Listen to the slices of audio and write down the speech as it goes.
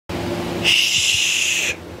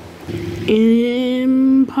Shh.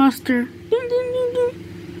 Imposter. Ding, ding, ding, ding.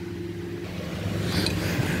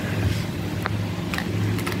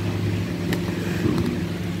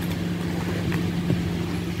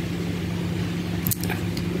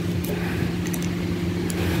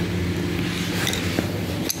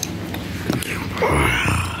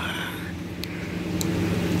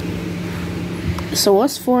 So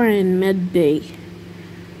what's for in med bay?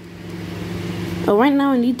 Oh, right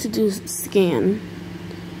now I need to do scan.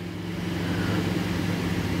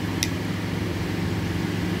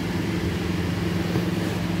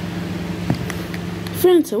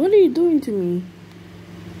 Fanta, what are you doing to me?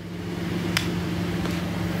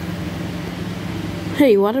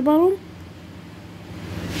 Hey, water bottle?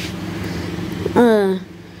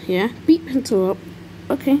 Yeah, beat Pencil up.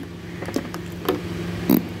 Okay.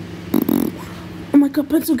 Oh my god,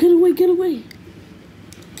 Pencil, get away, get away.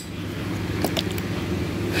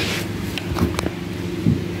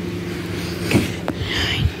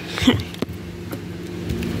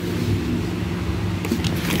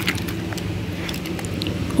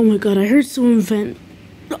 Oh my god, I heard someone vent.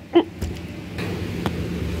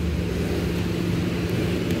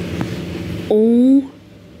 Oh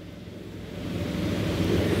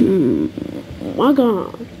my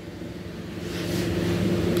god.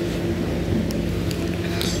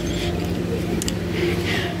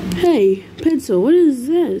 Hey, Pencil, what is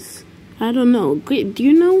this? I don't know. Great, do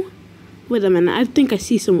you know? Wait a minute, I think I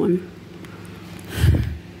see someone.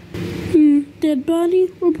 Dead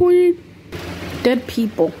body reported. Dead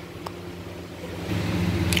people.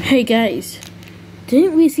 Hey guys,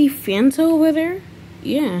 didn't we see Fanta over there?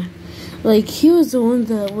 Yeah, like he was the one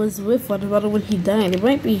that was with Water Bottle when he died. It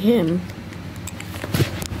might be him.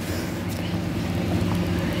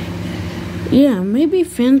 Yeah, maybe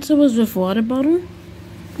Fanta was with Water Bottle.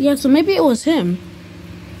 Yeah, so maybe it was him.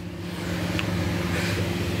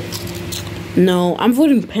 No, I'm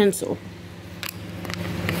voting Pencil.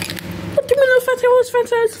 What do you mean Fanta was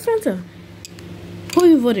Fanta? It's Fanta. Who are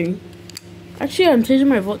you voting? Actually, I'm changing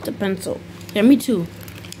my vote to Pencil. Yeah, me too.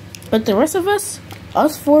 But the rest of us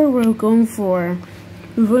four, we're voting for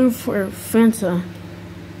Fanta.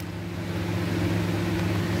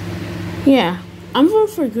 Yeah, I'm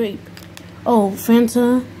voting for Grape. Oh,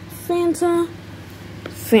 Fanta.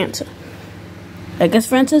 I guess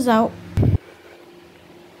Fanta's out.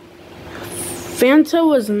 Fanta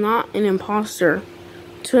was not an imposter.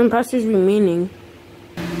 2 imposters remaining.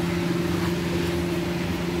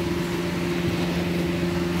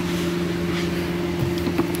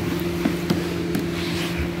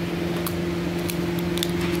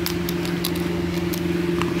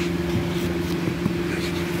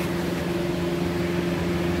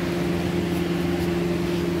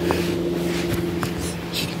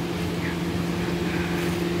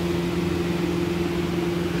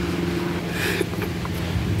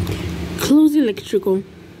 Close electrical.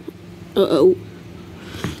 Uh-oh.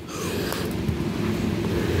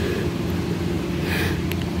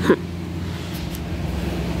 Huh.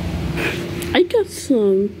 I got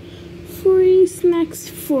some free snacks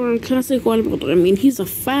for Classic Water Bottle. I mean, he's the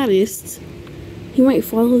fattest. He might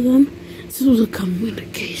follow them. This was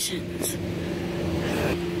communications.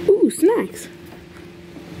 Ooh, snacks.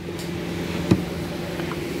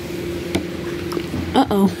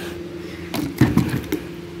 Uh-oh.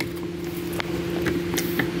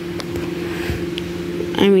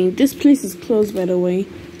 I mean, this place is closed, by the way.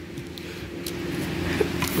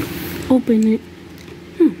 Open it.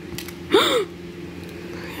 I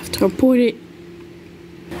have to report it.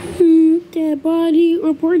 Dead body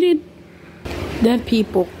reported. Dead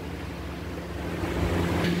people.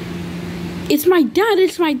 It's my dad,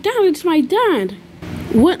 it's my dad, it's my dad.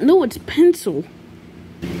 What? No, it's Pencil.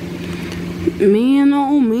 Man,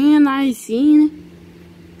 oh man, I seen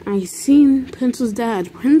Pencil's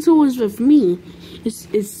dad. Pencil was with me. It's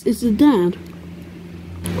the dad.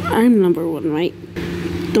 I'm number 1, right?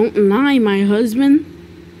 Don't lie, my husband.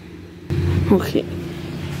 Okay.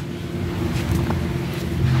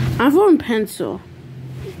 I'm voting Pencil.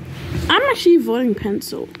 I'm actually voting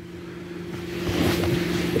Pencil.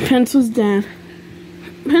 Pencil's dad.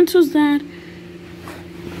 Pencil's dad.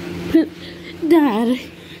 Dad.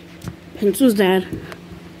 Pencil's dad.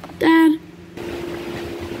 Dad.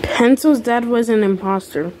 Pencil's dad was an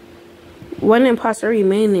imposter. 1 imposter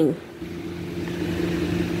remaining.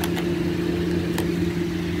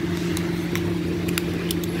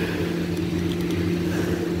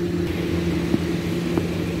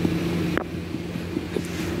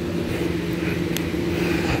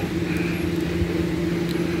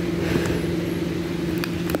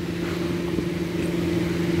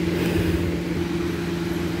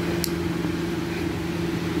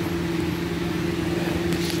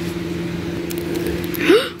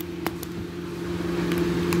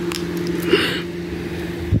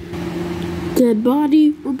 Dead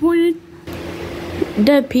body reported.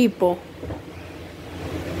 Dead people.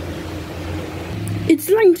 It's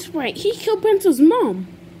Lime Sprite. He killed Pencil's mom.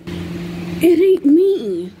 It ain't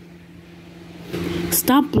me.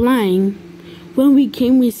 Stop lying. When we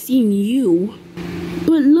came, we seen you.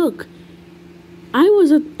 But look, I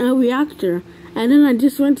was at a reactor, and then I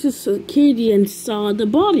just went to security and saw the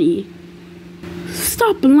body.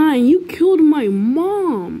 Stop lying. You killed my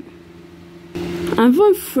mom. I'm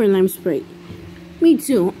voting for Lime Sprite. Me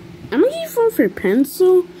too. I'm gonna vote for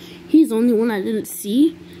Pencil. He's the only one I didn't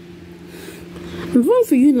see. I'm voting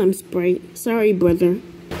for you, Lime Sprite. Sorry, brother.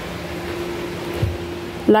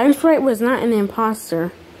 Lime Sprite was not an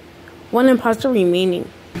imposter. One imposter remaining.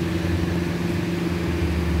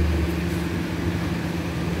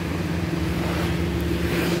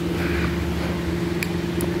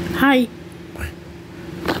 Hi.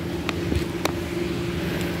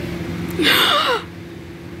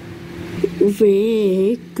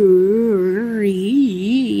 Victory.